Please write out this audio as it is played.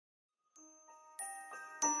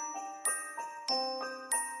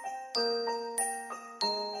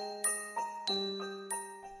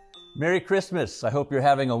Merry Christmas. I hope you're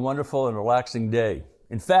having a wonderful and relaxing day.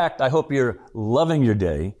 In fact, I hope you're loving your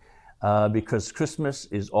day because Christmas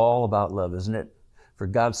is all about love, isn't it? For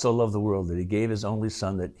God so loved the world that he gave his only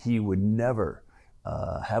son that he would never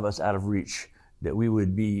have us out of reach, that we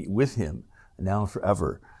would be with him now and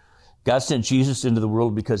forever. God sent Jesus into the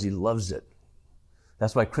world because he loves it.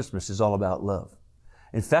 That's why Christmas is all about love.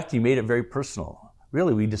 In fact, he made it very personal.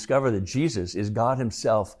 Really, we discover that Jesus is God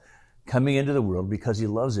himself coming into the world because he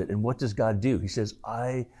loves it. And what does God do? He says,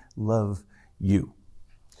 I love you.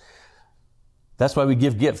 That's why we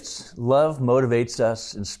give gifts. Love motivates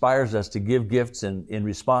us, inspires us to give gifts in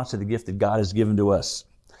response to the gift that God has given to us.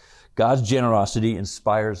 God's generosity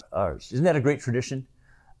inspires ours. Isn't that a great tradition?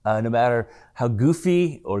 No matter how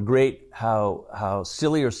goofy or great, how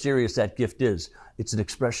silly or serious that gift is, it's an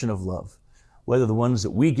expression of love, whether the ones that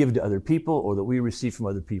we give to other people or that we receive from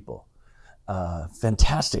other people.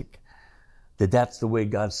 Fantastic that that's the way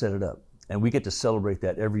God set it up. And we get to celebrate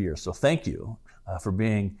that every year. So thank you for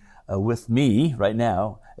being with me right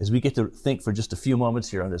now as we get to think for just a few moments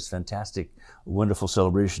here on this fantastic, wonderful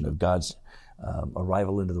celebration of God's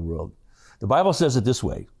arrival into the world. The Bible says it this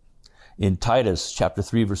way in Titus chapter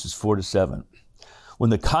 3, verses 4-7.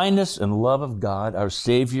 When the kindness and love of God, our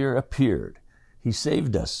Savior, appeared, he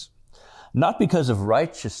saved us, not because of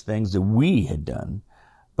righteous things that we had done,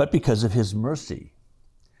 but because of his mercy.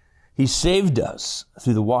 He saved us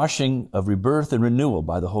through the washing of rebirth and renewal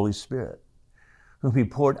by the Holy Spirit, whom he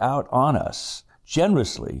poured out on us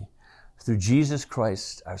generously through Jesus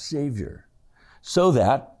Christ, our Savior, so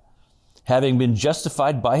that, having been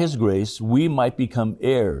justified by his grace, we might become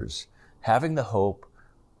heirs, having the hope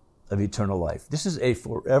of eternal life. This is a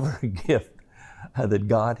forever gift that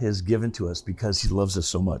God has given to us because he loves us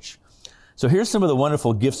so much. So here's some of the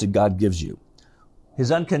wonderful gifts that God gives you. His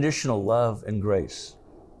unconditional love and grace.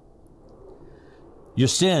 Your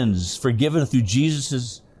sins forgiven through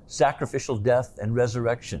Jesus' sacrificial death and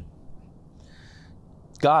resurrection.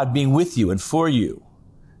 God being with you and for you,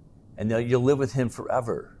 and you'll live with him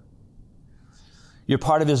forever. You're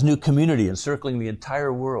part of his new community encircling the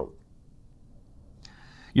entire world.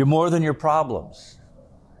 You're more than your problems.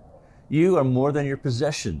 You are more than your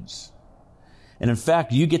possessions. And in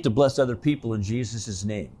fact, you get to bless other people in Jesus'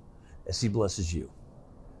 name as he blesses you.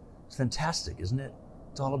 It's fantastic, isn't it?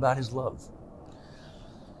 It's all about his love.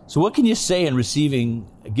 So what can you say in receiving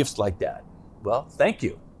gifts like that? Well, thank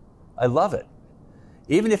you. I love it.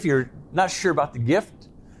 Even if you're not sure about the gift,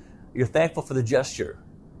 you're thankful for the gesture.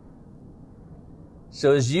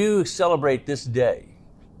 So as you celebrate this day,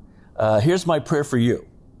 here's my prayer for you.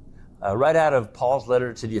 Right out of Paul's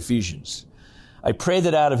letter to the Ephesians. I pray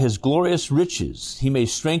that out of his glorious riches, he may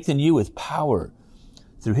strengthen you with power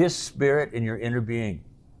through his Spirit in your inner being,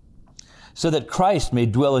 so that Christ may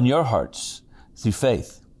dwell in your hearts through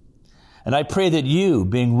faith. And I pray that you,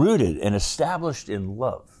 being rooted and established in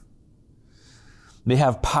love, may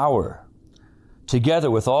have power,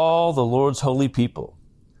 together with all the Lord's holy people,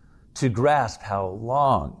 to grasp how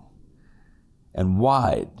long and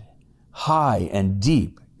wide, high and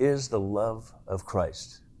deep is the love of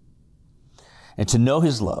Christ, and to know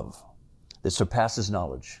his love that surpasses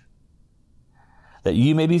knowledge, that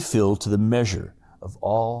you may be filled to the measure of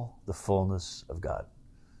all the fullness of God.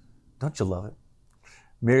 Don't you love it?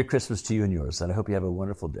 Merry Christmas to you and yours, and I hope you have a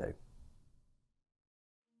wonderful day.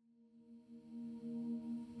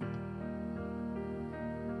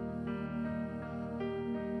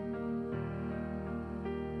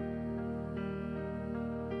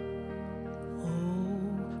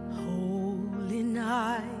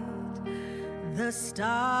 The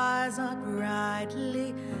stars are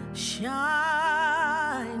brightly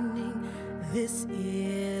shining. This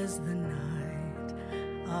is the night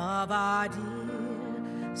of our dear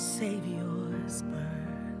Savior's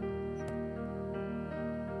birth.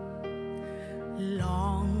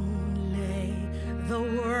 Long lay the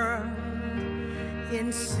world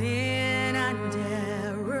in sin and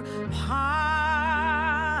error pining,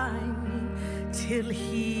 till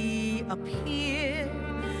he appeared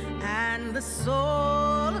and the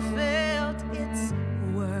soul felt its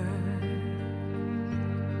worth.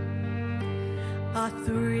 A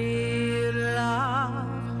thrill of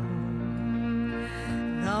hope,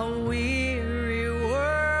 the weary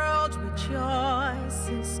world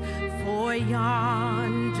rejoices, for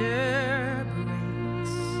yonder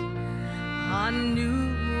breaks a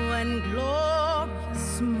new and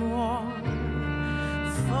glorious morn.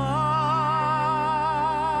 Fall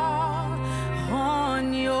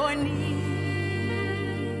on your knees.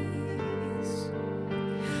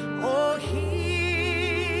 Oh, hear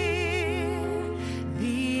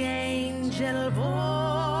the angels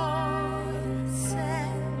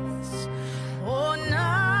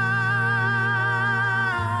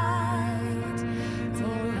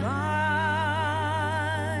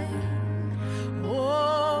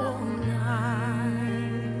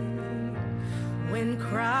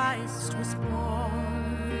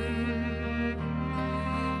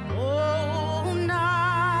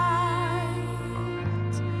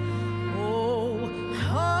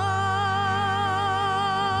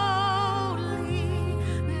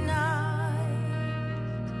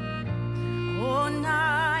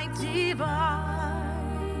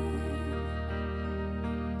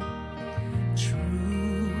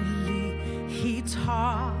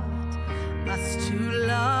taught us to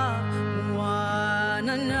love one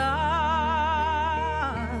another.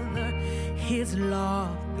 His law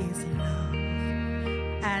is love,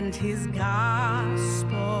 and his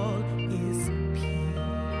gospel is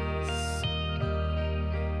peace.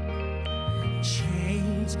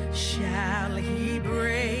 Chains shall he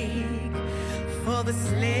break, for the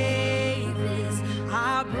slave